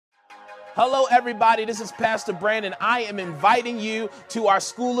Hello, everybody. This is Pastor Brandon. I am inviting you to our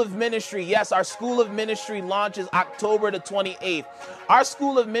School of Ministry. Yes, our School of Ministry launches October the 28th. Our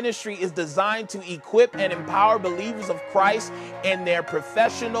School of Ministry is designed to equip and empower believers of Christ in their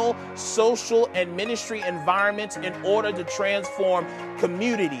professional, social, and ministry environments in order to transform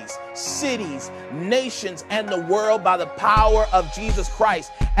communities, cities, nations, and the world by the power of Jesus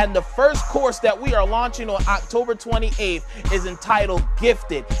Christ. And the first course that we are launching on October 28th is entitled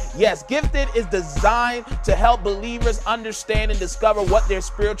Gifted. Yes, Gifted is designed to help believers understand and discover what their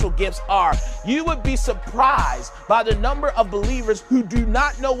spiritual gifts are. You would be surprised by the number of believers who do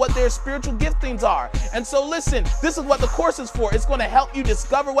not know what their spiritual giftings are. And so listen, this is what the course is for. It's going to help you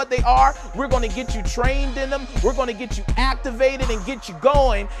discover what they are. We're going to get you trained in them. We're going to get you activated and get you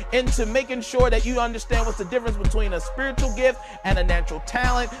going into making sure that you understand what's the difference between a spiritual gift and a natural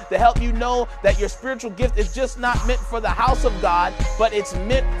talent, to help you know that your spiritual gift is just not meant for the house of God, but it's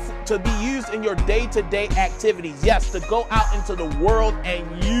meant to be used in your day-to-day activities. Yes, to go out into the world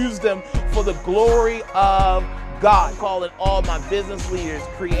and use them for the glory of God. Calling all my business leaders,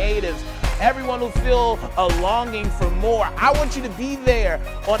 creatives, everyone who feel a longing for more. I want you to be there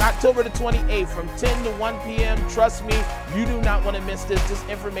on October the 28th from 10 to 1 p.m. Trust me, you do not want to miss this. This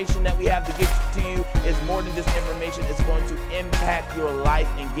information that we have to get to you is more than just information. It's going to impact your life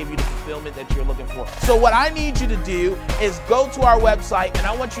and give you the fulfillment that you're looking for. So what I need you to do is go to our website, and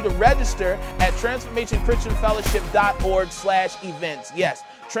I want you to register at transformationchristianfellowship.org/events. Yes,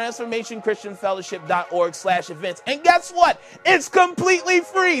 transformationchristianfellowship.org/events. And guess what? It's completely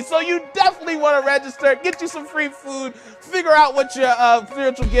free. So you definitely want to register, get you some free food, figure out what your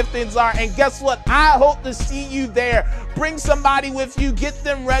spiritual giftings are. And guess what? I hope to see you there. Bring somebody with you, get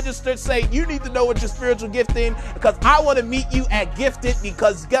them registered. Say, you need to know what your spiritual gifting, because I want to meet you at Gifted,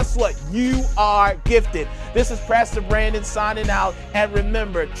 because guess what? You are gifted. This is Pastor Brandon signing out. And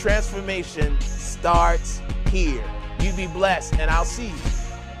remember, transformation starts here. You be blessed, and I'll see you